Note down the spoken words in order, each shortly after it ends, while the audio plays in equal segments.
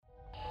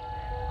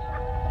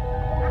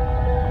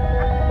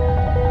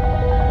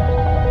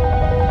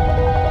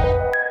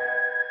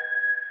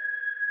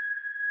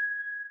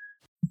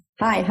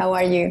Hi, how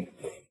are you?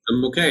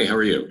 I'm okay. How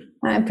are you?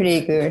 I'm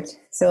pretty good.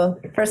 So,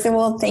 first of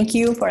all, thank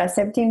you for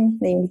accepting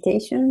the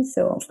invitation.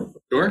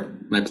 Sure.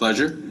 My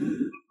pleasure.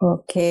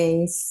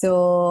 Okay,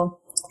 so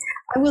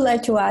I would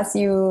like to ask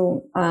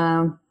you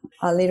a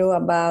little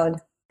about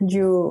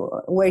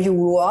where you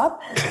grew up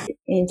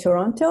in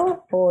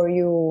Toronto, or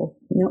you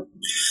no?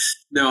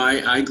 No,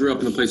 I grew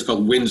up in a place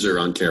called Windsor,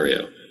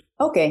 Ontario.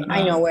 Okay,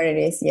 I know where it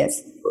is. Yes.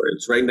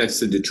 It's right next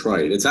to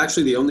Detroit. It's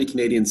actually the only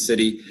Canadian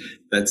city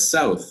that's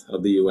south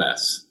of the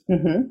U.S.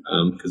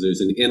 Because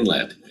there's an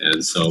inlet,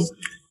 and so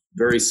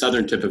very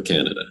southern tip of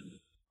Canada.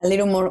 A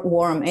little more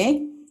warm, eh?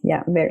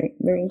 Yeah, very,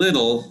 very.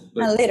 Little.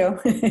 A little.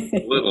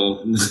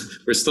 Little.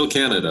 We're still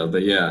Canada,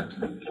 but yeah.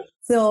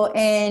 So,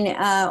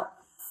 and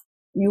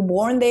you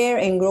born there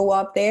and grow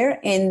up there,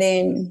 and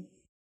then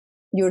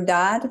your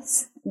dad,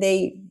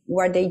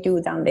 what they do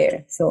down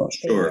there? So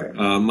sure.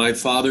 My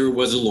father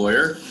was a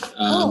lawyer,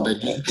 but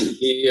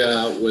he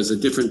was a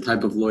different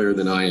type of lawyer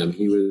than I am.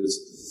 He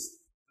was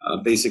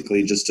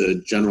basically just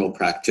a general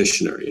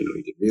practitioner. You know,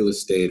 he did real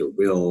estate or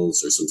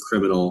wills or some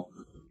criminal,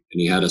 and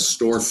he had a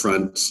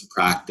storefront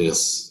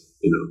practice.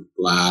 You know,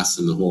 glass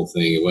and the whole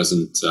thing. It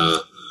wasn't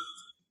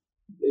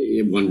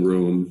in one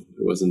room.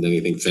 It wasn't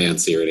anything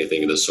fancy or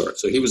anything of the sort.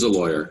 So he was a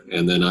lawyer,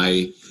 and then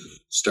I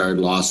started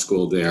law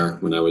school there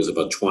when I was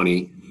about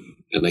 20,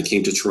 and I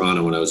came to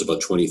Toronto when I was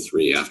about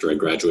 23 after I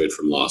graduated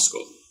from law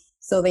school.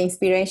 So the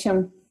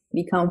inspiration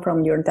become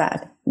from your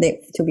dad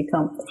to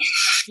become.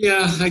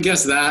 Yeah, I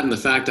guess that, and the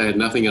fact I had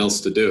nothing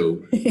else to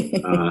do.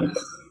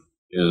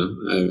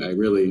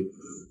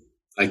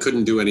 I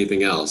couldn't do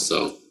anything else.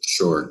 So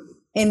sure.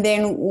 And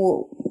then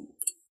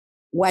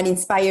what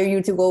inspired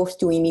you to go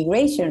to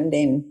immigration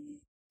then?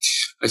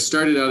 I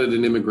started out at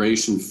an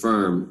immigration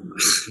firm.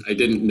 I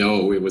didn't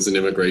know it was an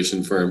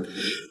immigration firm.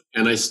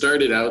 And I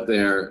started out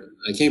there.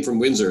 I came from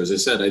Windsor. As I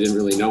said, I didn't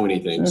really know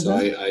anything. So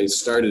I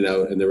started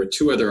out, and there were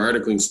two other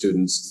articling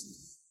students,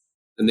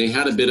 and they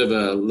had a bit of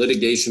a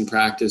litigation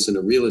practice and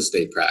a real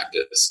estate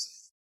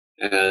practice.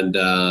 And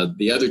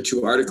the other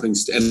two articling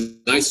and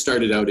I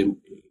started out in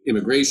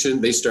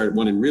immigration. They started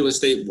one in real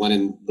estate, one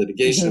in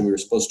litigation. We were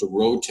supposed to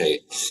rotate.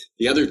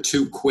 The other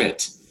two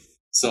quit.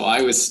 So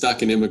I was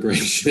stuck in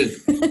immigration.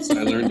 So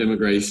I learned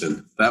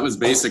immigration. That was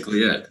basically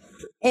it.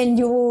 And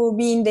you've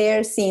been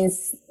there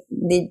since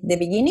the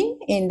beginning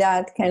in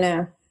that kind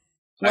of...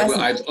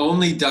 I've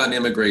only done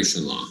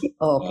immigration law.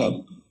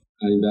 Okay.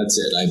 That's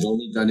it. I've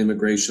only done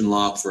immigration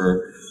law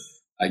for,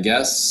 I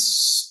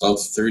guess, about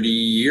 30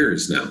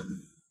 years now.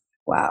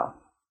 Wow.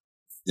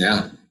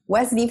 Yeah.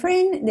 What's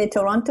different the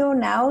Toronto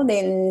now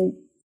than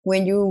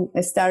when you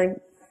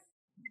start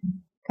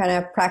kind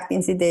of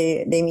practicing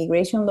the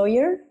immigration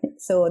lawyer?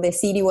 So the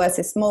city was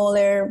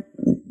smaller.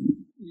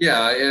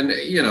 Yeah, and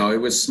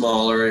it was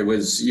smaller. It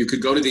was, you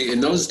could go to in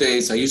those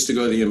days, I used to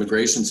go to the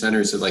immigration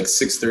centers at like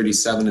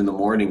 6:37 in the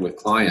morning with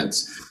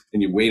clients,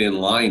 and you wait in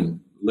line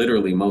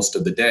literally most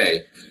of the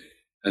day.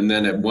 And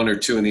then at 1 or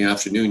 2 in the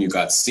afternoon, you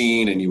got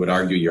seen and you would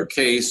argue your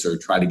case or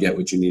try to get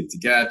what you needed to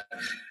get.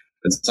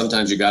 And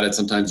sometimes you got it,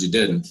 sometimes you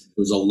didn't. It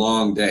was a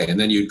long day. And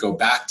then you'd go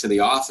back to the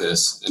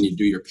office and you'd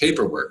do your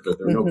paperwork, but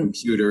there were no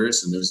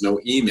computers and there was no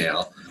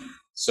email.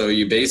 So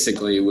you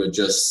basically would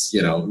just,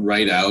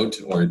 write out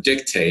or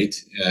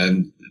dictate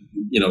and,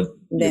 your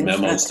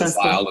memos to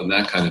file and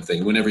that kind of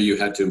thing. Whenever you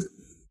had to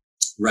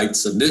write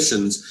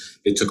submissions,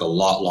 it took a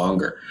lot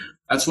longer.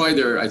 That's why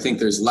I think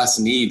there's less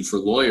need for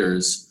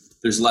lawyers.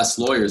 There's less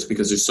lawyers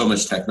because there's so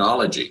much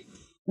technology.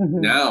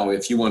 Now,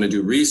 if you want to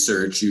do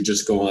research, you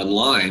just go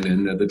online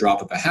and at the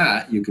drop of a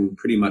hat, you can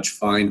pretty much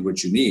find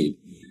what you need.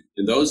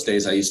 In those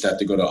days, I used to have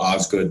to go to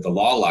Osgood, the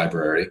law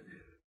library,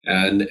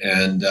 and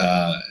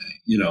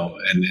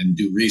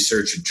do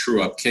research and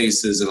true up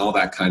cases and all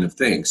that kind of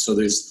thing. So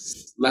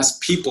there's less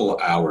people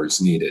hours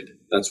needed.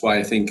 That's why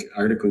I think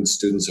articling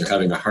students are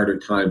having a harder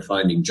time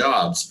finding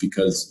jobs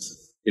because,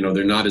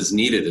 they're not as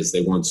needed as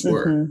they once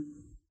were.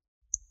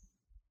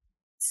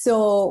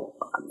 So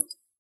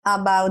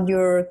about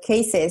your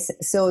cases,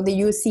 so do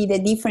you see the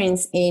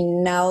difference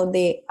in now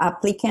the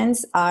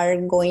applicants are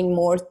going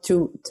more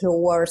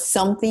towards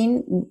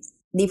something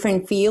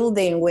different field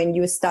than when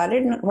you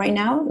started right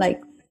now?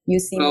 Like you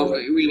see? Well,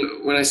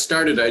 when I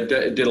started, I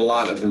did a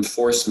lot of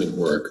enforcement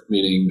work,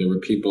 meaning there were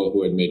people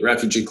who had made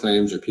refugee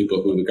claims or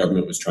people who the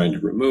government was trying to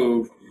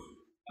remove,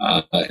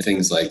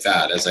 things like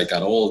that. As I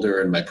got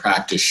older and my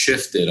practice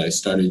shifted, I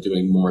started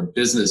doing more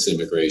business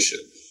immigration.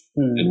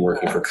 And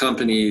working for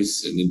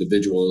companies and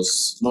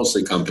individuals,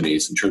 mostly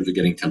companies, in terms of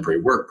getting temporary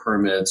work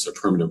permits or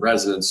permanent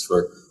residence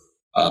for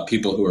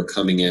people who are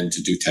coming in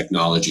to do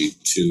technology.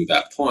 To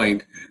that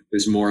point,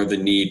 there's more of a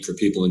need for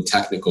people in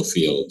technical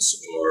fields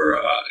or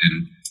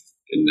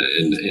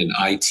in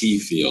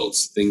IT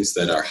fields, things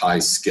that are high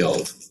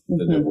skilled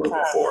than there were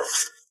before.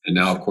 And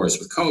now, of course,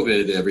 with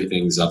COVID,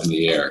 everything's up in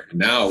the air. And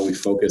now we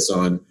focus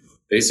on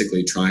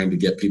basically trying to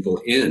get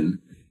people in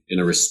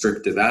a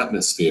restrictive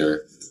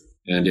atmosphere.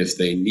 And if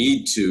they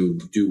need to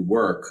do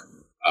work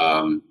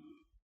and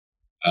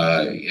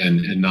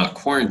not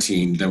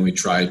quarantine, then we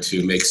try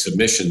to make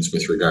submissions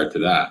with regard to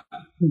that.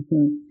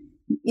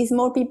 is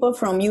more people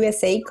from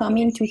USA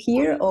coming to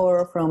here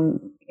or from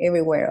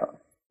everywhere?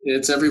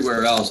 It's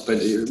everywhere else,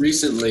 but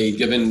recently,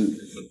 given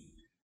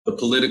the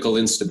political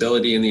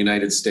instability in the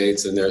United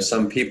States, and there are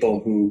some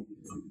people who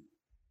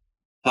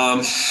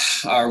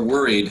are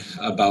worried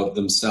about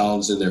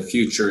themselves and their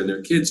future and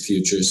their kids'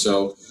 future.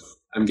 So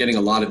I'm getting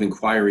a lot of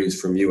inquiries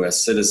from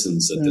U.S.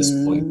 citizens at this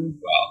point as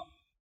well.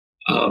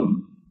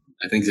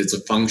 I think it's a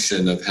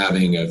function of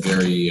having a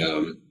very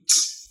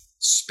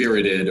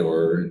spirited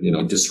or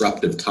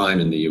disruptive time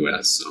in the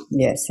U.S. So.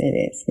 Yes, it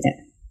is. Yeah.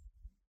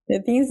 The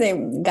things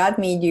that got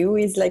me you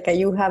is like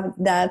you have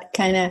that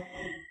kind of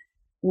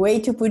way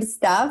to put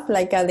stuff.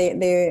 Like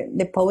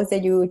the post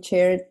that you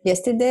shared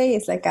yesterday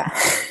is like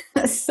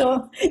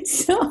so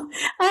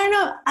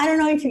I don't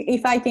know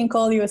if I can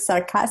call you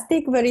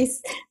sarcastic, but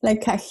it's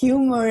like a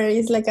humor.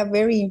 It's like a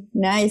very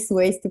nice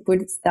ways to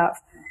put stuff.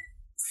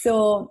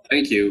 So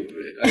thank you.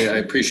 I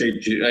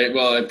appreciate you.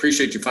 I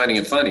appreciate you finding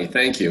it funny.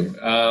 Thank you.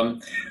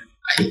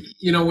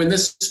 When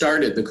this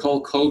started, the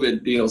whole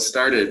COVID deal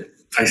started,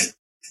 I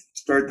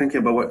started thinking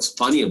about what's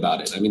funny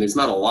about it. I mean, there's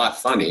not a lot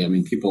funny. I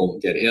mean, people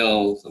get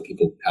ill, some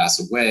people pass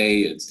away.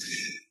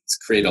 It's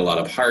created a lot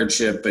of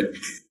hardship. But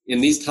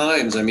in these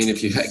times, I mean,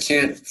 if you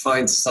can't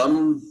find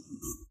some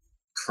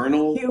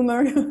kernel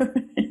humor,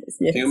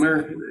 yes.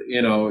 Humor,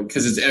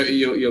 because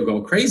you'll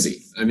go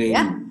crazy. I mean,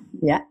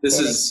 yeah. This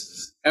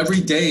is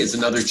every day is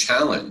another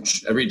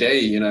challenge. Every day,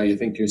 you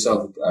think to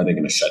yourself, are they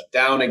going to shut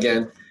down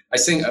again? I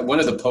think one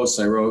of the posts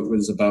I wrote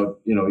was about,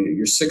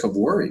 you're sick of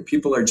worry.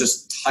 People are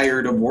just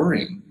tired of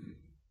worrying.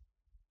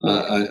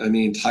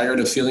 Tired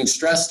of feeling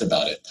stressed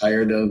about it,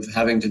 tired of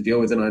having to deal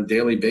with it on a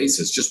daily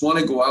basis. Just want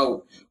to go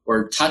out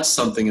or touch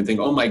something and think,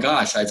 oh my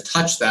gosh, I've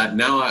touched that.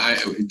 Now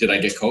did I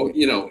get COVID?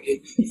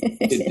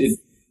 It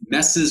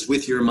messes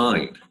with your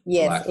mind.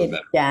 Yes.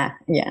 Yeah,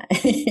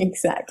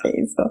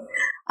 exactly. So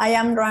I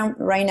am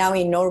right now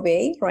in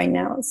Norway right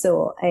now.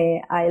 So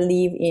I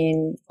live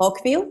in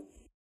Oakville.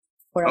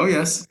 Oh,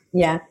 yes.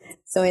 Yeah.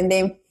 So, and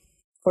then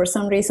for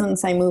some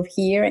reasons I moved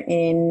here,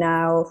 and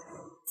now,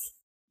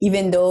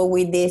 even though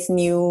with this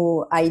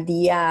new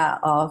idea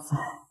of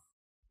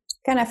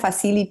kind of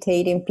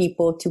facilitating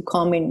people to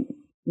come and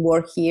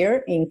work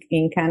here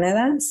in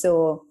Canada,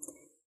 so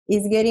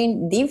it's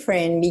getting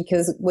different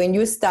because when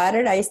I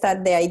started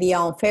the idea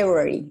on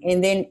February,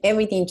 and then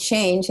everything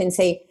changed and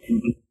say,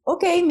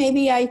 okay,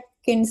 maybe I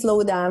can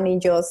slow down and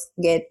just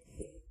get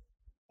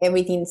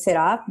everything set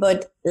up.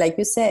 But like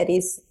you said,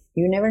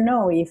 you never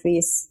know if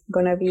it's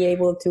going to be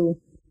able to.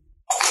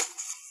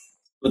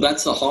 Well,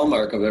 that's the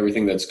hallmark of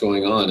everything that's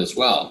going on as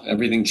well.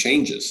 Everything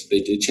changes.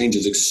 It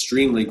changes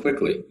extremely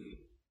quickly.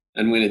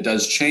 And when it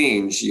does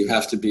change, you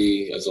have to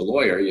be, as a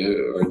lawyer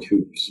or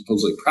who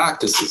supposedly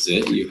practices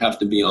it, you have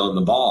to be on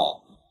the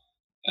ball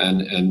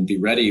and be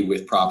ready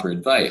with proper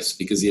advice,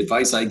 because the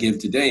advice I give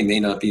today may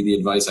not be the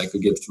advice I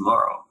could give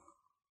tomorrow.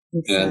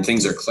 Exactly. And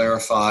things are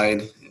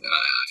clarified.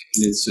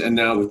 And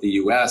now with the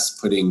U.S.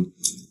 putting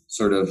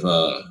sort of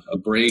a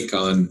break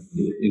on,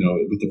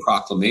 with the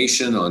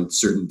proclamation on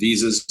certain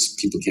visas,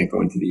 people can't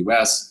go into the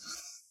U.S.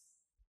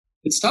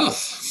 It's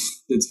tough.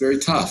 It's very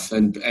tough.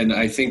 And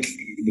I think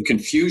the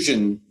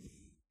confusion,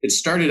 it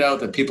started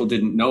out that people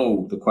didn't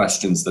know the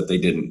questions that they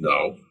didn't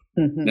know.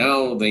 Mm-hmm.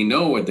 Now they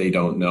know what they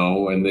don't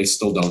know, and they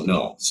still don't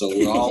know. So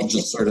we're all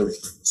just sort of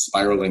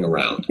spiraling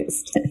around.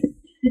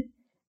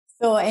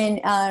 So, and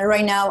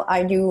right now,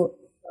 are you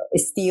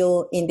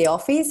still in the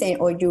office,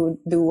 or you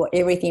do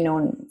everything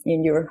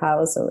in your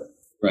house? Or?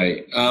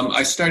 Right.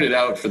 I started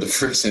out for the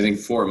first, I think,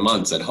 4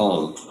 months at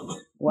home.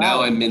 Wow.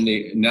 Now I'm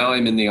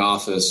in the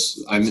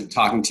office. I'm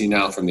talking to you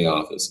now from the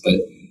office, but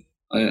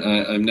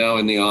I'm now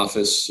in the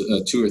office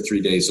 2 or 3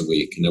 days a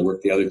week, and I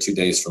work the other 2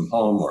 days from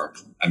home.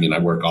 I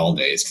work all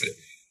days,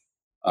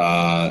 but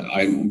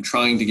I'm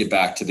trying to get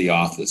back to the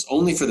office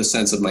only for the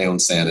sense of my own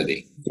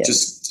sanity.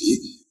 Yes.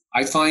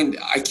 I find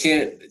I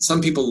can't.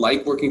 Some people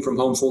like working from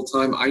home full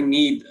time. I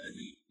need,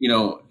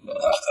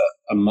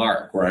 a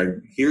mark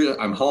where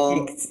I'm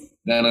home,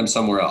 then I'm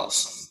somewhere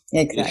else.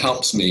 Exactly.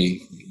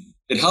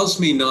 It helps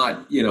me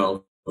not,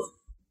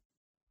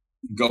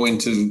 go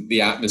into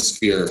the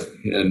atmosphere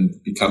and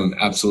become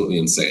absolutely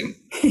insane.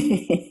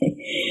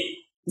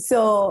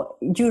 So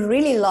you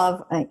really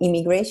love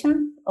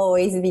immigration, or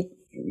is it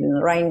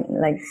right?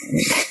 Like,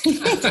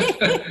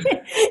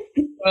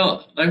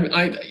 well,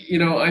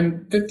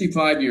 I'm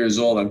 55 years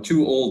old. I'm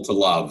too old to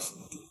love.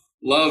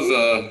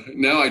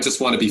 Now I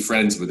just want to be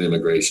friends with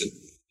immigration.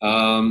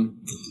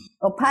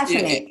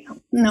 Passionate?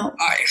 No.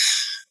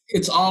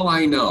 It's all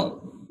I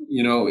know.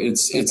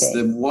 It's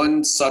the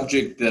one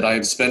subject that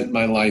I've spent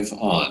my life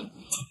on.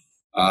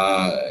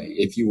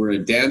 If you were a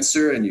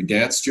dancer and you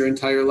danced your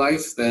entire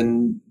life,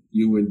 then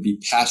you would be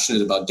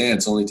passionate about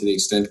dance only to the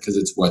extent because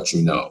it's what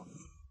you know.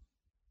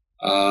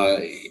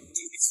 I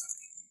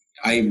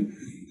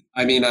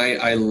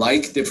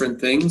like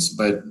different things,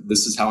 but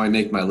this is how I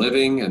make my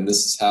living, and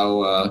this is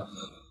how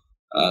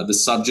the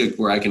subject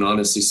where I can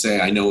honestly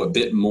say I know a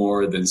bit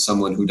more than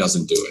someone who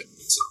doesn't do it.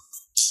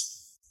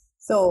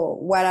 So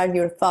what are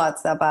your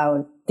thoughts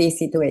about this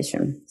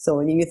situation?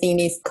 So do you think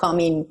it's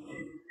coming?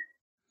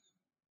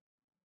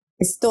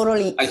 It's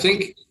totally. I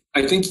think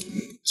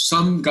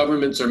some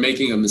governments are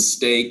making a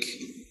mistake.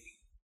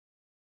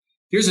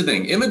 Here's the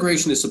thing: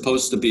 immigration is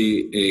supposed to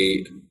be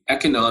a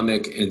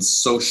economic and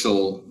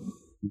social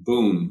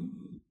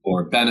boom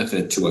or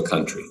benefit to a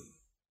country.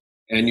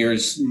 And you're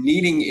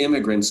needing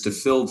immigrants to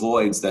fill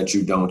voids that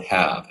you don't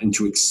have and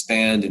to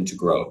expand and to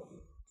grow.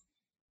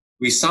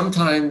 We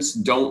sometimes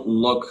don't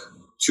look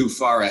too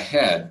far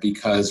ahead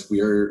because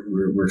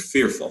we're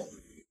fearful.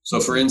 So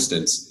for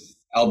instance,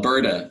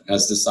 Alberta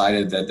has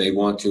decided that they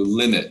want to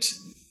limit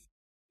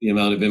the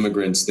amount of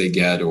immigrants they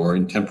get or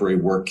in temporary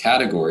work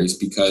categories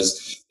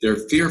because they're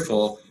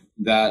fearful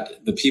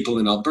that the people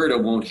in Alberta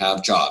won't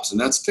have jobs. And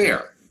that's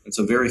fair. It's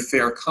a very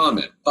fair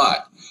comment.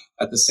 But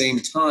at the same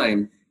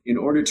time, in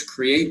order to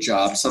create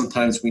jobs,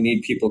 sometimes we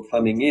need people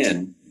coming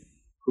in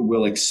who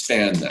will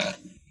expand that.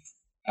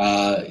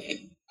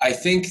 I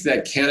think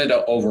that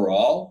Canada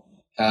overall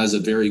has a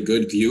very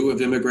good view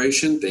of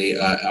immigration. They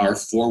are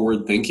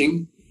forward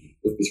thinking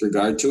with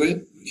regard to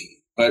it,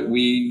 but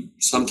we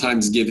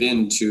sometimes give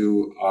in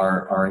to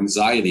our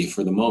anxiety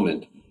for the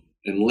moment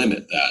and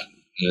limit that.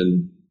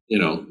 And,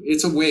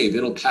 it's a wave,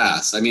 it'll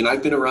pass. I mean,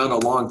 I've been around a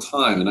long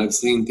time and I've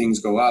seen things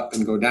go up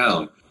and go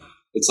down.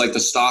 It's like the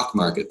stock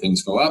market.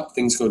 Things go up,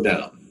 things go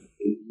down.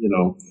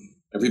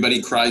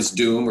 Everybody cries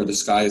doom or the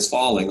sky is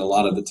falling a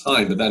lot of the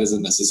time, but that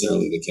isn't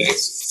necessarily the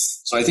case.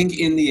 So I think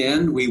in the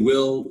end, we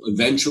will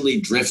eventually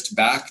drift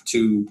back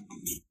to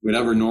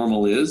whatever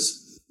normal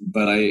is.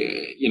 But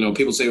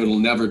people say it'll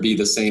never be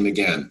the same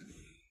again.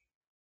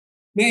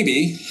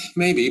 Maybe,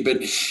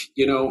 but,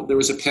 there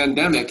was a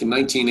pandemic in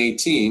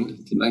 1918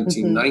 to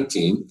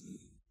 1919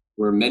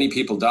 where many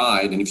people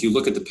died. And if you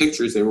look at the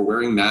pictures, they were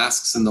wearing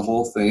masks and the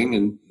whole thing.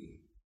 And,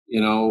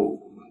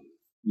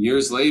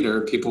 years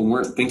later, people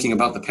weren't thinking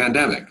about the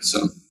pandemic.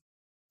 So,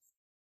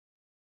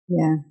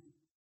 yeah.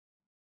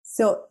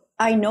 So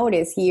I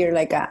notice here,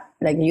 like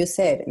you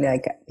said,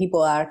 like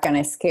people are kind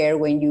of scared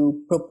when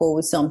you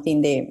propose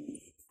something,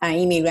 an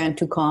immigrant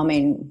to come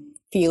and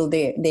feel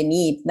the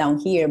need down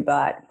here.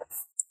 But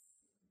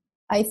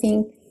I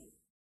think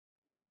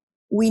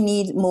we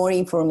need more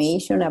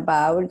information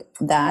about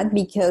that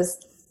because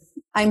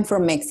I'm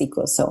from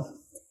Mexico. So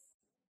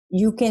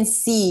you can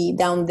see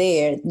down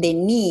there the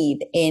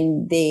need,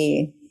 and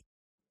they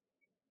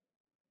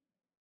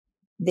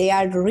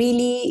are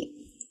really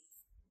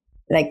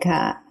like,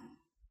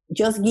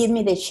 just give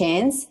me the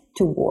chance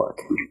to work.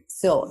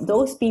 So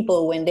those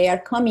people, when they are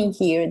coming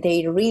here,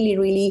 they really,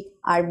 really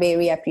are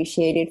very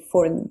appreciated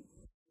for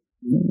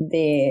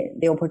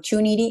the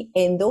opportunity.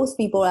 And those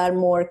people are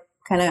more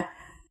kind of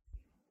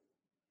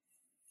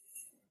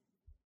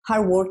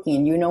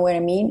hardworking, you know what I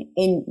mean?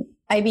 And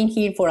I've been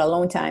here for a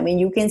long time, and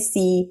you can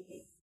see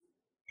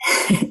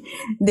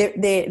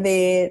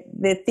the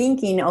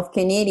thinking of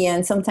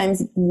Canadians.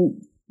 Sometimes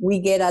we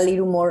get a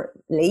little more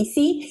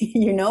lazy,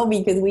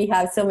 because we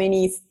have so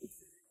many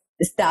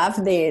staff.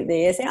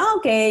 They say,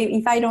 okay,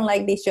 if I don't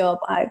like this job,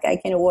 I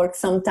can work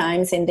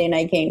sometimes, and then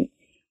I can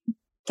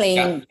claim.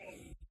 Yeah.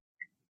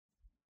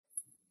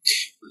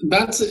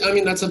 That's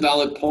a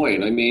valid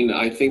point. I mean,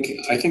 I think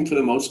for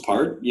the most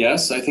part,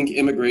 yes, I think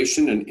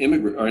immigration and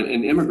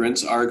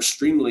immigrants are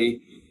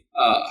extremely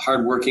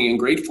hardworking and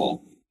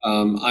grateful.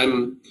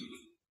 I'm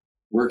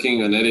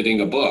working on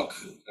editing a book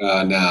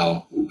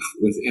now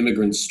with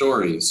immigrant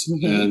stories,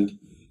 and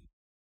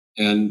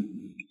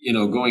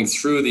going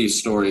through these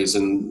stories,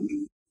 and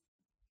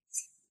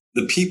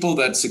the people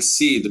that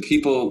succeed, the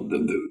people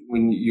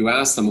when you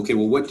ask them, okay,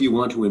 well, what do you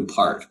want to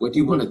impart? What do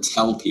you want to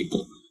tell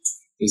people?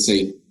 They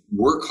say,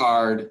 work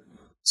hard,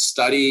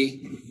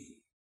 study,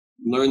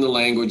 learn the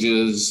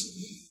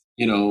languages.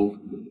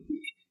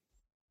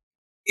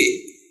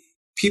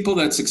 People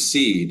that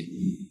succeed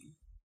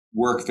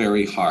work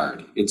very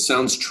hard. It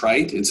sounds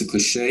trite, it's a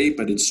cliche,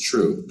 but it's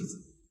true.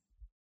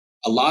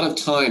 A lot of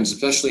times,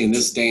 especially in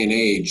this day and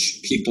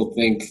age, people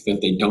think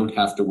that they don't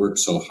have to work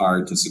so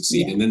hard to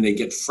succeed. Yeah. And then they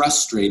get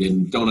frustrated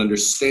and don't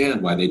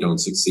understand why they don't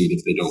succeed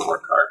if they don't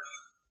work hard.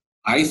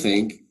 I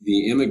think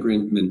the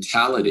immigrant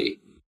mentality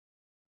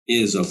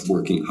is of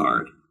working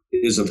hard,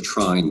 is of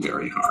trying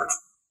very hard.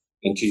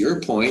 And to your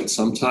point,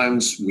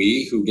 sometimes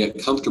we who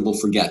get comfortable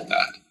forget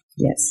that.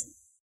 Yes.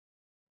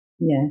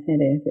 Yeah,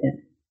 it is.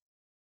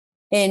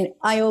 Yeah. And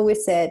I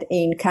always said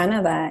in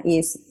Canada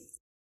is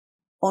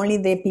only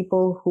the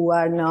people who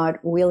are not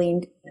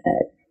willing,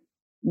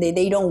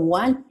 they don't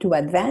want to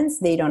advance,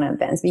 they don't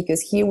advance,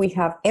 because here we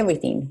have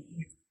everything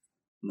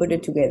put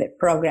it together,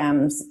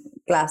 programs,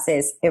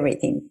 classes,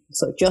 everything.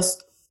 So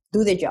just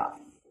do the job.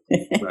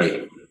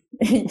 Right.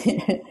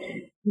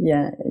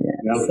 Yeah.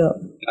 So,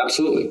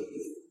 absolutely.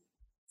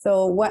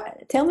 So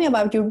tell me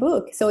about your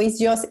book. So it's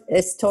just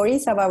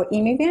stories about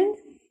immigrants?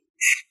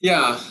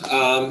 Yeah,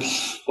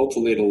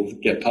 hopefully it'll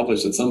get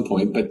published at some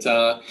point, but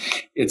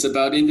it's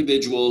about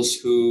individuals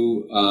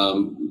who,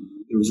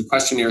 there was a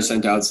questionnaire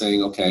sent out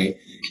saying, okay,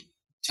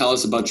 tell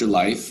us about your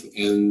life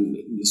and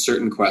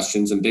certain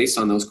questions. And based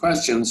on those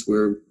questions,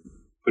 we're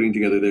putting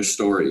together their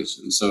stories.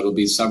 And so it'll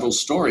be several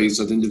stories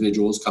of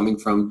individuals coming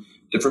from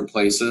different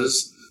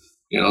places.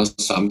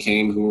 Some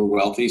came who were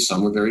wealthy,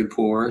 some were very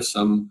poor,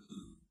 some,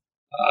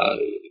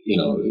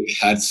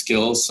 had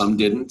skills, some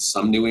didn't,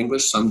 some knew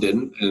English, some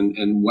didn't,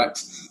 and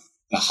what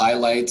the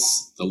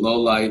highlights, the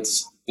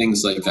lowlights,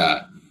 things like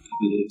that.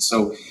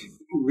 So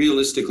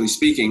realistically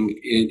speaking,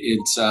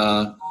 it's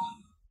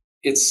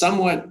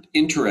somewhat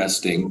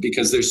interesting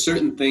because there's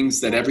certain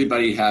things that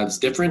everybody has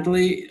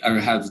differently or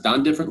has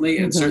done differently,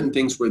 and certain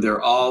things where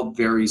they're all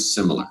very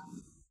similar.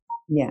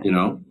 Yeah.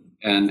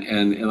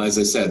 And as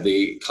I said,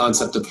 the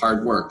concept of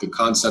hard work, the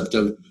concept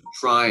of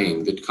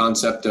trying, the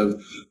concept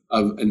of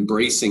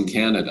embracing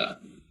Canada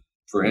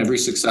for every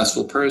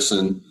successful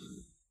person,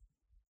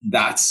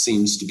 that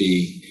seems to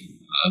be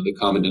the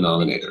common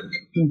denominator.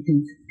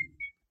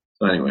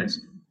 So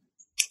anyways.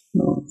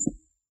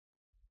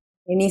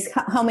 And it's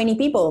how many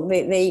people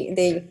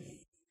they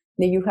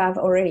you have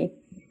already?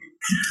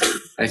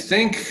 I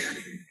think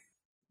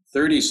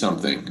 30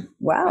 something.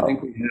 Wow. I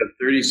think we have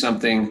 30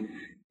 something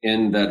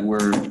in that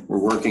we're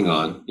working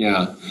on.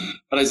 Yeah.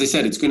 But as I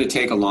said, it's going to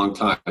take a long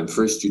time.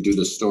 First you do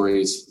the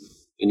stories,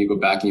 then you go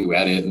back and you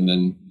edit, and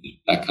then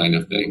that kind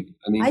of thing.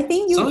 I mean,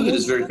 some of it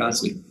is very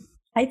fascinating.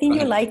 I think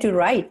you like to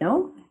write,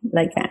 no?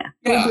 Like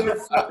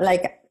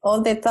like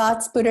all the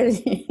thoughts put it.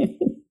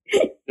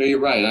 No, you're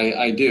right.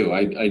 I do.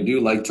 I do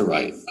like to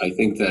write. I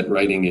think that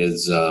writing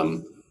is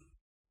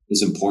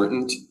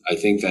important. I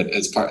think that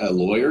as a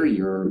lawyer,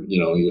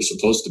 you're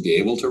supposed to be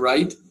able to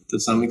write to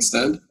some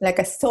extent. Like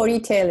a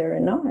storyteller,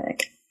 no?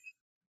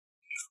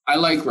 I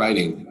like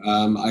writing.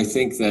 I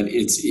think that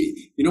it's,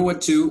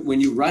 what too, when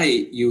you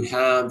write, you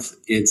have,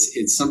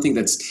 it's something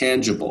that's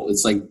tangible.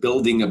 It's like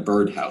building a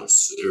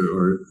birdhouse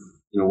or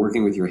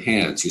working with your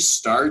hands. You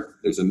start,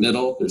 there's a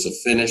middle, there's a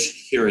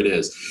finish, here it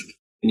is.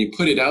 And you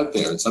put it out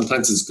there, and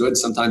sometimes it's good,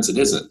 sometimes it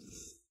isn't.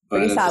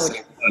 But at the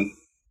same time,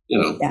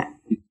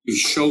 you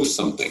show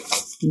something.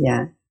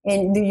 Yeah.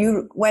 And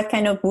what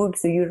kind of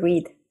books do you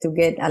read to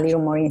get a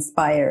little more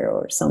inspired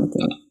or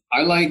something?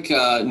 I like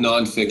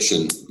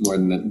nonfiction more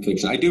than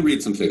fiction. I do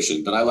read some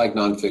fiction, but I like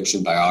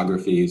nonfiction,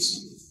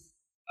 biographies,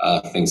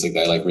 things like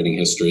that. I like reading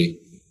history.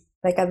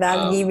 Like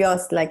that gives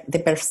us like the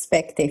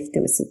perspective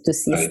to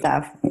see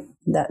stuff.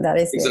 That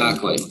is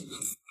exactly.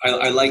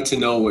 I like to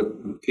know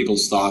what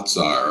people's thoughts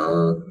are,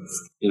 or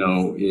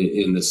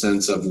in the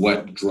sense of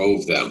what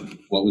drove them,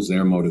 what was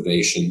their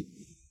motivation,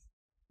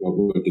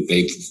 what did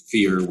they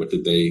fear, what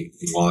did they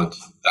want,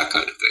 that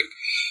kind of thing.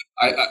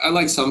 I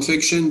like some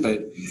fiction,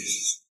 but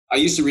I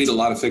used to read a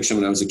lot of fiction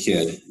when I was a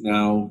kid.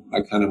 Now I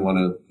kind of want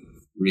to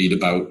read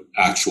about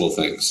actual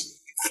things.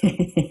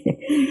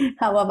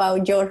 How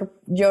about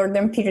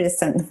Jordan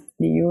Peterson?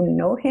 Do you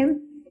know him?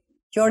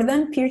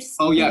 Jordan Peterson?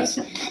 Oh, yes.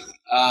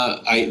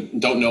 I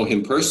don't know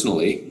him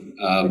personally,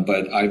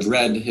 but I've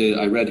read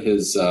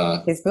his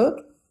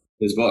book?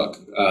 His book,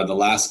 the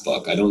last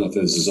book. I don't know if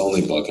this is his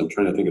only book. I'm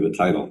trying to think of the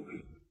title.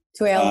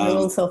 12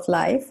 Rules of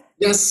Life.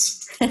 Yes.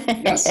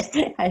 Yes.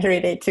 I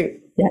read it too.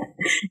 Yeah.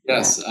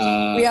 Yes.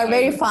 We are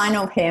very fan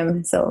of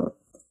him. So.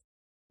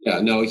 Yeah,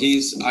 no,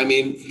 there's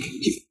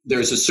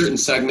a certain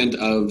segment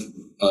of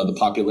the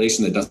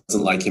population that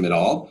doesn't like him at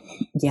all.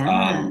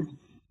 Yeah.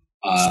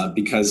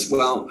 Because,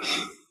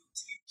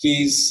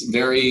 he's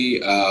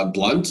very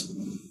blunt,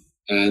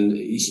 and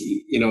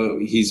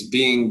he's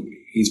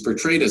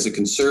portrayed as a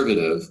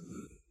conservative.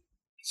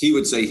 He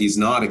would say he's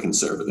not a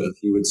conservative.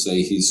 He would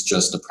say he's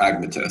just a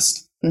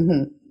pragmatist.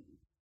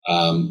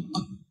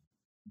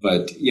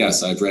 But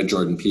yes, I've read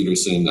Jordan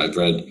Peterson. I've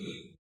read,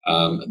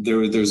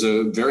 there's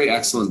a very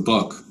excellent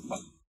book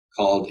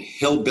called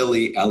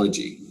Hillbilly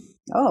Elegy.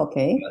 Oh,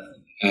 okay.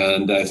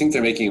 And I think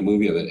they're making a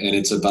movie of it. And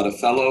it's about a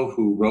fellow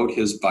who wrote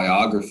his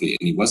biography,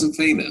 and he wasn't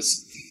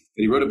famous,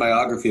 but he wrote a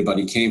biography about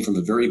he came from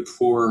a very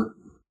poor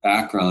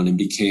background and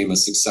became a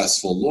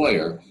successful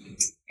lawyer.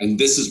 And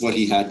this is what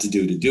he had to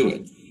do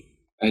it.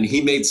 And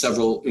he made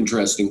several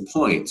interesting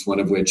points, one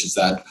of which is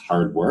that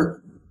hard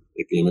work,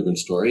 like the immigrant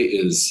story,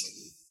 is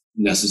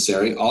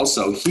necessary.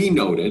 Also, he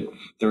noted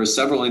there were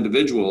several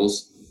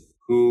individuals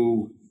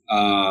who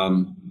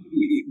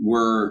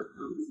were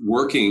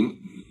working,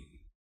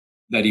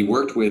 that he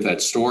worked with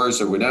at stores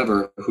or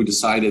whatever, who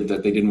decided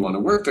that they didn't want to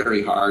work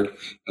very hard,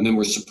 and then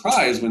were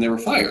surprised when they were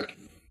fired.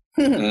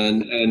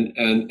 and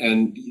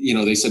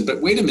they said,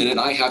 but wait a minute,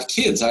 I have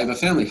kids, I have a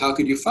family, how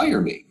could you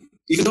fire me?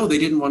 Even though they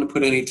didn't want to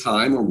put any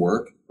time or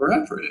work or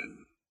effort in.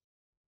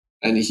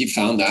 And he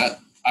found that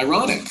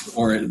ironic,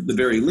 or at the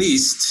very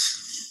least,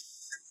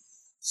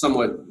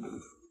 somewhat,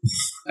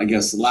 I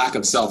guess, lack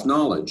of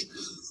self-knowledge.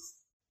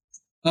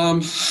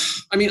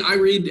 I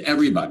read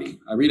everybody.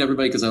 I read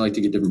everybody because I like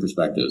to get different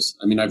perspectives.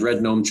 I've read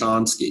Noam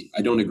Chomsky.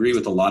 I don't agree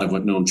with a lot of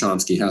what Noam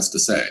Chomsky has to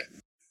say,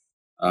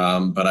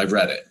 but I've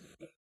read it.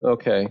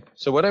 Okay.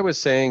 So what I was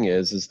saying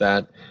is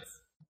that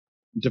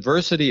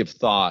diversity of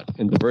thought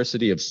and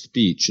diversity of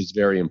speech is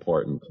very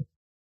important,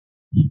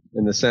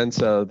 in the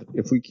sense of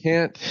if we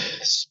can't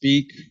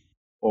speak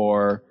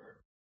or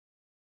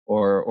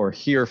or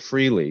hear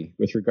freely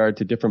with regard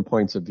to different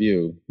points of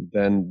view,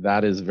 then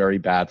that is very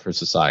bad for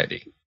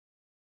society.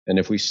 And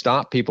if we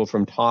stop people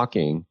from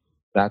talking,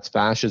 that's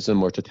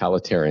fascism or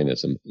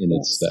totalitarianism in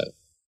its stead.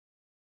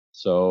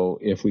 So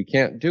if we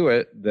can't do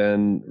it,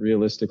 then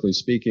realistically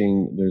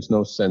speaking, there's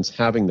no sense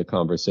having the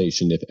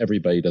conversation if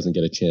everybody doesn't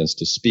get a chance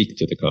to speak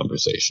to the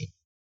conversation.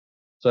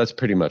 So that's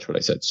pretty much what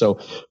I said. So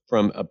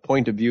from a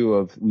point of view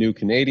of new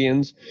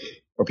Canadians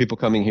or people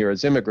coming here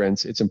as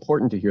immigrants, it's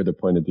important to hear their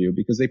point of view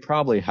because they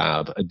probably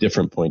have a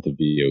different point of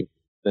view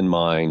than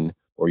mine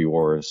or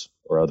yours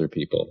or other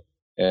people.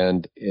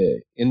 And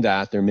in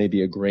that, there may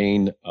be a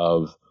grain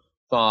of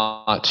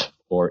thought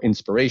or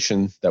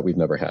inspiration that we've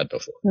never had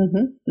before.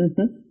 Mm-hmm,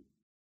 mm-hmm.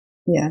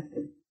 Yeah.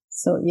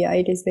 So, yeah,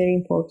 it is very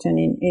important.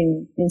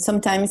 And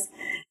sometimes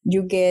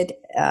you get,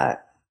 I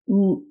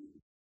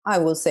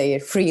will say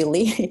it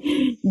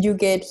freely, you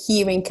get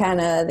here in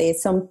Canada,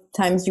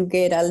 sometimes you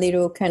get a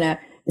little kind of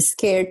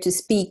scared to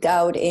speak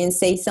out and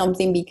say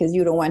something because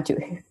you don't want to.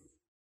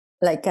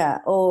 Like,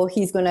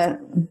 he's going to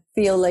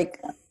feel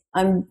like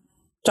I'm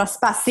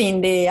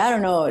trespassing I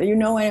don't know, you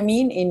know what I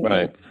mean?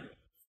 Right.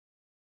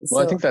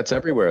 Well, I think that's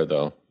everywhere,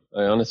 though.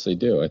 I honestly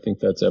do. I think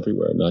that's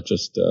everywhere, not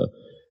just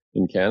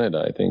in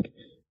Canada. I think,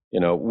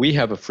 we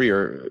have a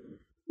freer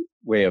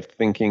way of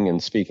thinking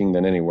and speaking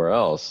than anywhere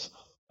else.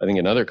 I think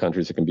in other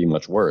countries it can be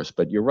much worse.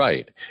 But you're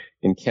right.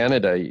 In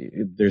Canada,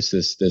 there's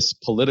this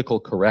political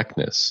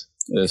correctness.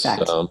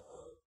 Exactly.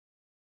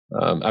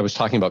 I was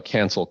talking about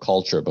cancel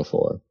culture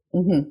before,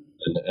 mm-hmm.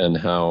 and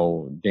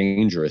how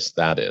dangerous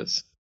that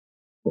is,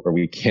 where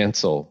we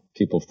cancel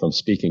people from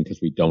speaking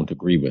because we don't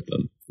agree with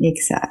them.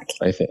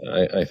 Exactly.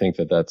 I think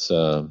that's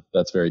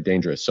very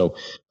dangerous. So,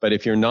 but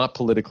if you're not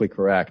politically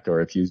correct, or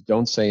if you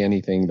don't say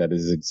anything that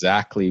is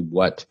exactly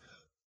what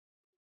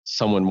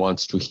someone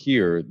wants to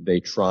hear, they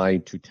try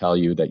to tell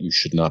you that you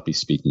should not be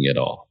speaking at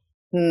all.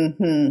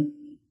 Mm-hmm.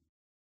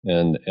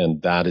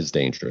 And that is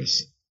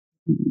dangerous.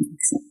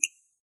 Exactly.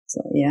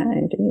 So yeah,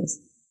 it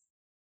is.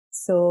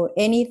 So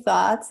any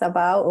thoughts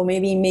about, or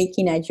maybe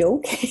making a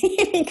joke?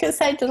 Because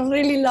I just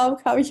really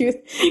love how you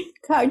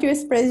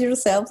express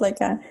yourself.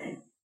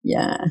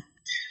 Yeah.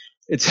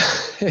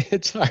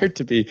 It's hard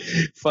to be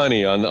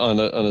funny on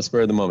a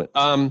spur of the moment.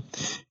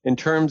 In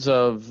terms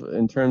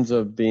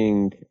of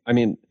being, I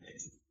mean,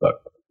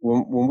 look,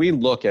 when we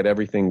look at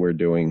everything we're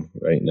doing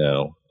right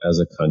now as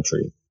a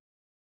country,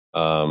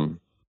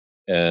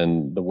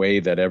 and the way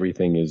that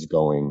everything is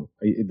going,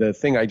 the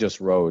thing I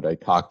just wrote, I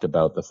talked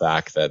about the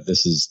fact that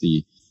this is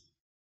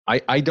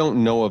I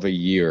don't know of a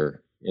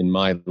year in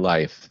my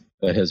life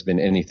that has been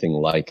anything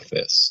like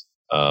this.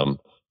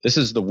 This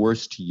is the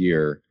worst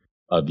year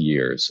of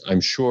years.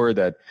 I'm sure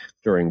that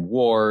during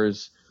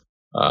wars,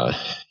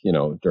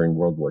 during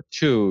World War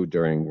II,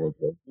 during World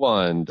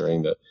War I,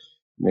 during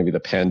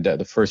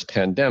the first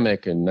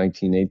pandemic in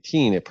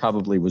 1918, it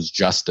probably was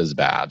just as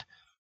bad.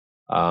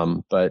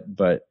 But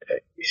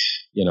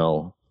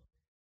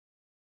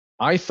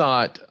I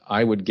thought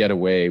I would get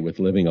away with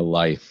living a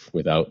life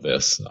without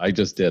this. I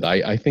just did.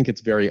 I think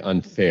it's very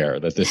unfair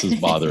that this is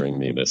bothering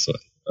me this way.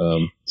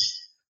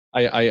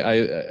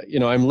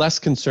 I'm less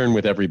concerned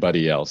with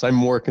everybody else. I'm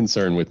more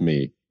concerned with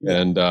me.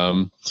 And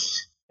I'm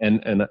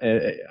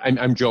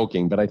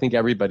joking, but I think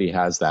everybody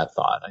has that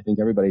thought. I think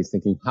everybody's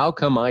thinking, how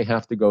come I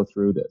have to go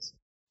through this?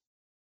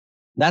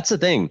 That's the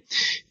thing.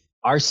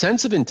 Our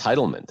sense of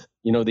entitlement.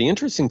 The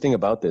interesting thing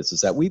about this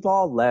is that we've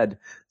all led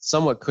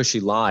somewhat cushy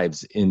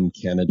lives in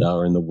Canada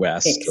or in the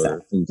West, exactly.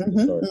 Or things of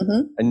the sort.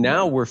 Mm-hmm. And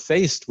now we're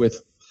faced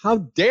with, how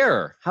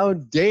dare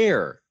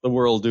the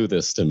world do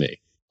this to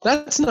me?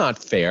 That's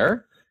not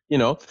fair.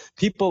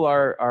 People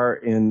are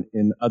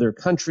in other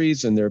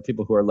countries, and there are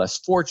people who are less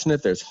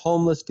fortunate. There's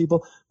homeless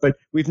people, but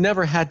we've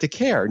never had to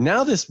care.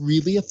 Now this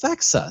really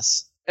affects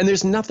us, and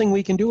there's nothing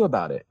we can do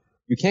about it.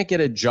 You can't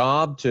get a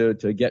job to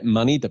get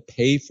money to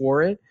pay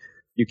for it.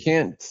 You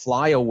can't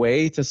fly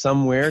away to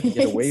somewhere to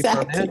get away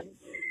exactly. from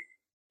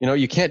it.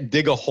 You can't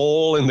dig a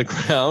hole in the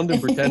ground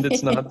and pretend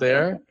it's not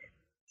there.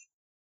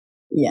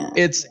 Yeah.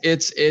 It's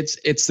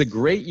the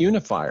great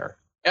unifier.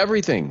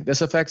 Everything.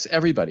 This affects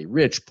everybody,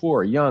 rich,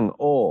 poor, young,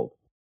 old.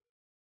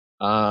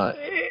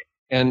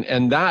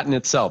 And that in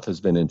itself has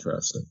been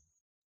interesting.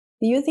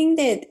 Do you think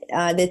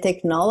that the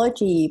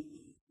technology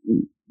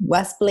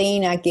was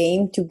playing a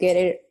game to get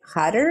it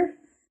harder?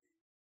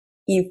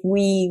 If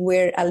we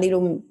were a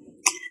little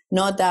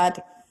not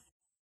that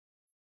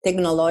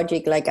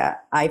technologic, like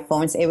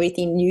iPhones,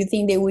 everything, do you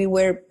think that we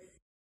were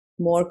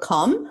more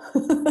calm,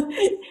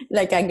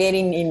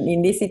 getting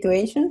in this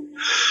situation?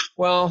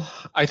 Well,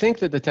 I think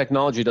that the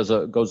technology goes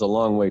a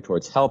long way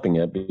towards helping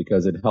it,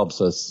 because it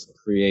helps us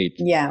create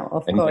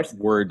of course.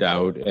 Get word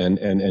out and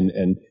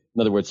in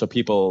other words, so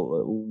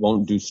people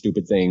won't do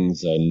stupid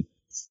things and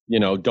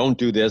don't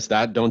do this,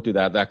 don't do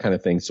that kind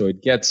of thing. So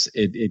it gets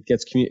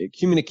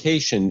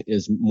communication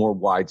is more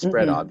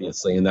widespread, mm-hmm.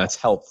 obviously, and that's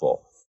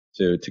helpful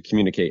to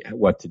communicate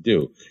what to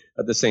do.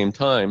 At the same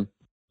time,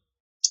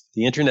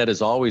 the internet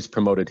has always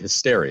promoted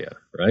hysteria,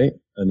 right?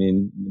 I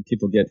mean,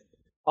 people get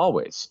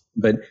always,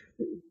 but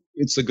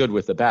it's the good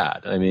with the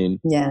bad. I mean,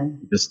 Yeah.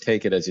 just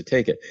take it as you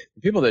take it.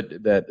 The people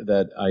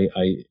that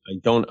I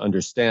don't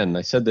understand, and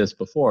I said this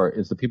before,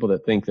 is the people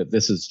that think that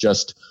this is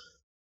just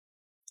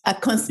A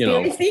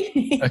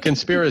conspiracy? a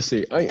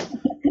conspiracy.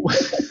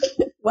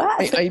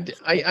 What?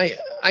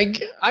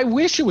 I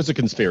wish it was a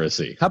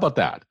conspiracy. How about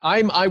that?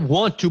 I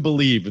want to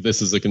believe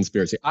this is a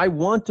conspiracy. I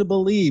want to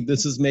believe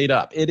this is made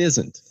up. It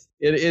isn't.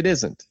 It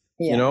isn't.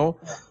 Yeah. You know,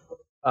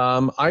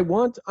 I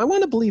want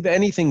to believe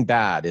anything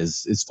bad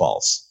is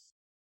false.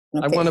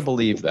 Okay. I want to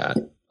believe that.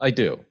 I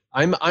do.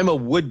 I'm a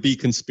would-be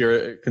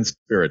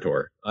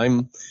conspirator.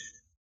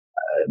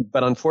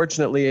 But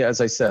unfortunately,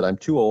 as I said, I'm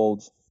too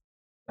old.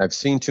 I've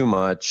seen too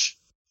much.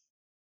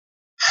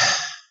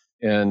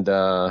 And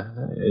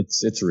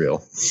it's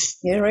real.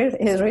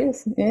 It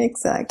is.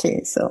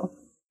 Exactly. So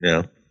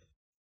Yeah.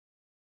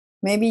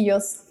 maybe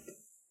just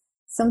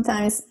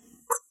sometimes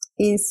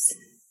is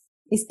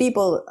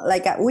people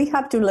like we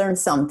have to learn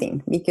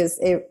something, because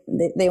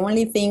the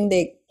only thing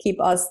that keep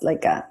us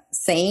like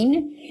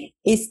sane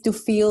is to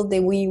feel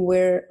that we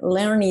were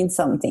learning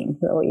something.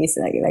 So it's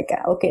like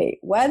okay,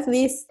 what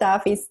this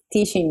stuff is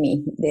teaching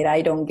me that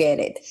I don't get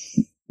it.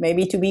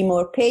 Maybe to be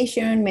more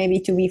patient, maybe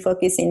to be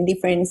focused in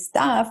different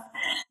stuff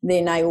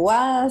than I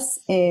was.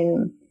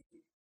 And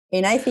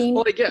I think...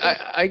 Well,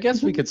 I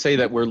guess we could say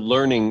that we're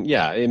learning.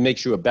 Yeah, it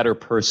makes you a better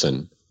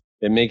person.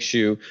 It makes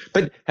you...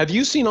 But have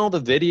you seen all the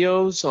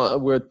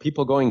videos where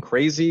people going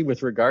crazy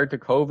with regard to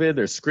COVID?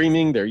 They're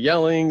screaming, they're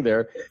yelling,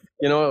 they're,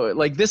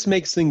 like this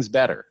makes things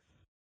better.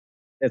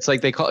 It's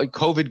like they call it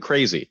COVID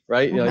crazy,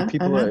 right? Like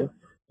people are...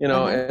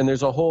 and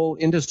there's a whole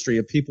industry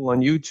of people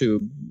on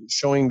YouTube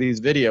showing these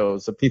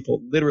videos of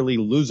people literally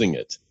losing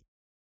it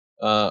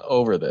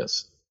over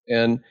this.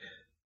 And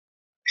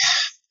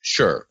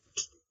sure,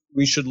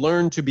 we should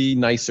learn to be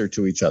nicer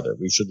to each other.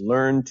 We should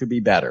learn to be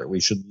better.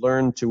 We should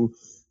learn to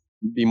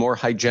be more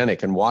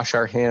hygienic and wash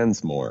our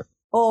hands more.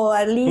 Or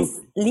at least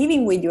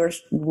living with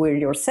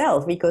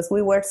yourself, because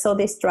we were so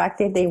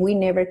distracted that we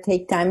never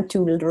take time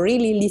to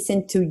really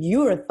listen to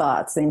your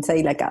thoughts and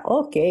say like,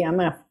 okay, I'm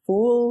a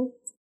fool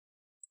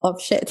of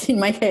shit in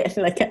my head.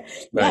 Like,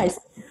 right.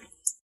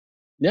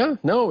 Yeah,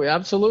 no,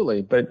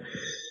 absolutely. But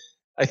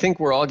I think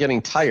we're all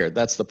getting tired.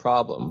 That's the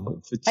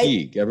problem.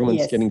 Fatigue.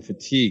 Everyone's getting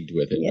fatigued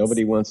with it. Yes.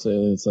 Nobody wants to,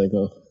 it's like,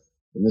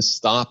 can this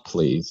stop,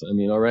 please? I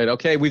mean, all right,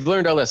 okay, we've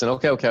learned our lesson.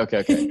 Okay.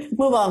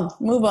 Move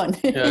on.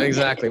 Yeah,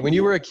 exactly. When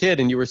you were a kid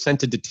and you were sent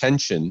to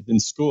detention in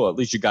school, at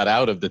least you got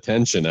out of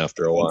detention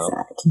after a while.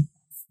 Exactly.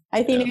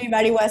 I think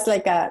everybody was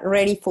like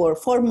ready for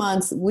 4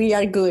 months. We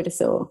are good.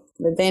 So,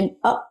 but then,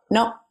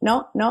 no.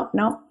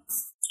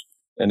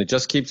 And it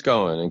just keeps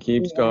going and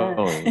keeps going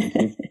and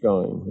keeps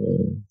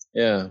going.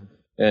 Yeah.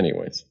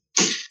 Anyways.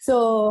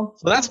 So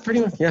that's pretty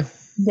much,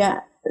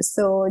 Yeah.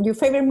 So your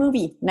favorite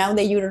movie, now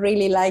that you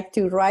really like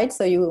to write,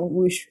 so you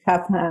wish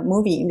have a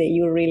movie that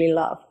you really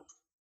love?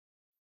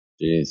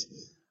 Jeez.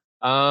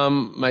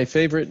 My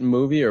favorite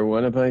movie, or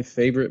one of my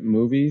favorite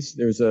movies,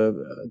 there's a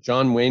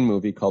John Wayne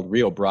movie called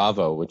Rio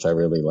Bravo, which I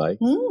really like.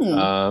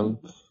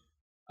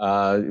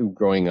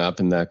 Growing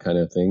up and that kind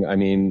of thing. I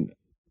mean,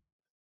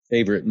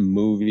 favorite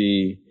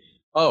movie.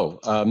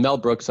 Mel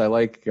Brooks. I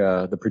like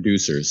The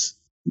Producers.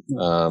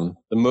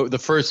 The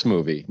first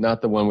movie,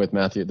 not the one with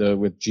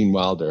with Gene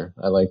Wilder.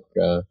 I like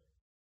that.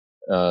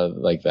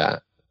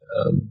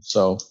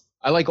 So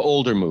I like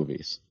older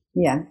movies.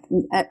 Yeah,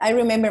 I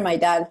remember my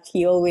dad.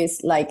 He always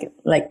like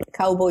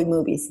cowboy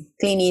movies,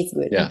 Clint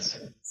Eastwood. Yes.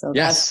 So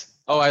yes.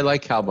 I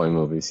like cowboy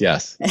movies.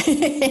 Yes.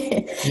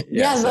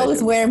 Yes,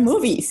 those were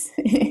movies.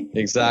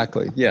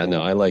 Exactly. Yeah.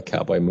 No, I like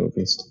cowboy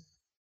movies.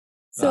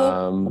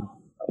 So,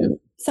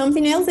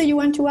 something else that you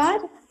want to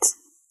add?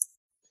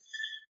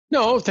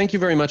 No, thank you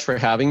very much for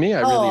having me.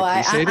 I really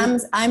appreciate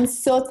it. I'm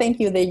so thank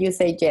you that you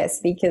say yes,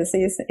 because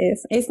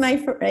it's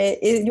my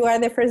you are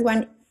the first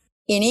one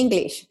in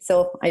English,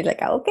 so I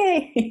like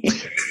okay.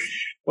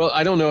 Well,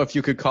 I don't know if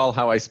you could call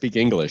how I speak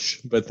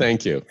English, but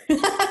thank you.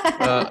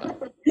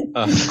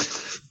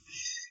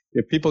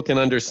 If people can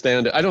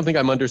understand it, I don't think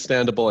I'm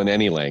understandable in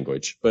any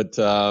language, but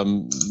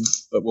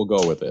we'll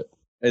go with it.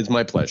 It's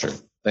my pleasure.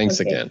 Thanks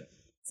again.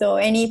 So,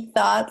 any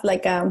thought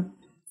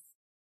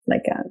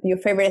your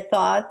favorite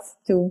thought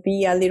to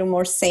be a little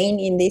more sane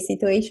in this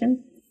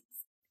situation?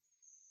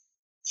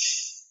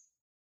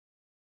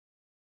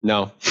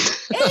 No.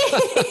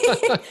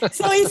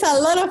 So it's a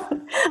lot of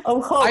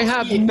hope. I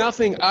have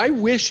nothing. I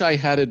wish I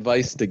had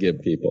advice to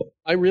give people.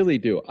 I really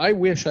do. I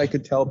wish I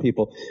could tell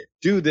people,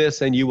 do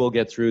this and you will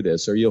get through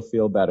this, or you'll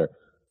feel better.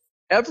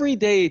 Every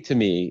day to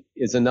me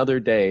is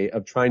another day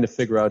of trying to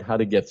figure out how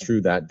to get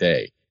through that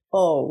day.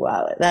 Oh,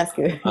 wow. That's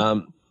good.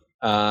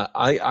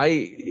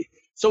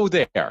 So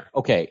there.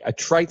 Okay. A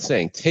trite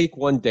saying, take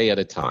one day at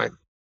a time.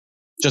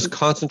 Just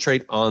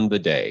concentrate on the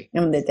day.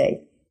 On the day.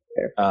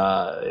 Sure.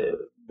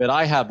 But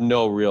I have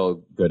no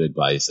real good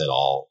advice at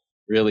all.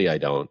 Really, I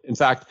don't. In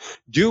fact,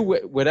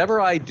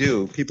 whatever I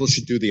do, people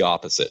should do the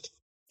opposite.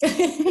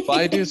 If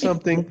I do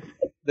something,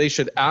 they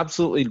should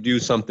absolutely do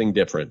something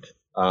different.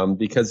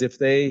 Because if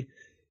they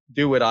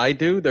do what I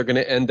do, they're going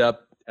to end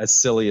up as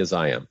silly as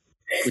I am.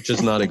 which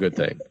is not a good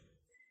thing.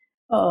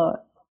 Oh,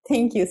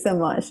 thank you so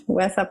much. It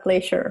was a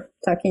pleasure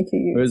talking to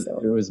you.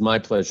 It was my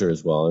pleasure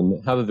as well.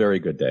 And have a very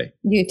good day.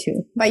 You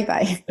too.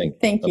 Bye-bye.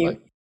 Thank you.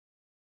 Bye-bye.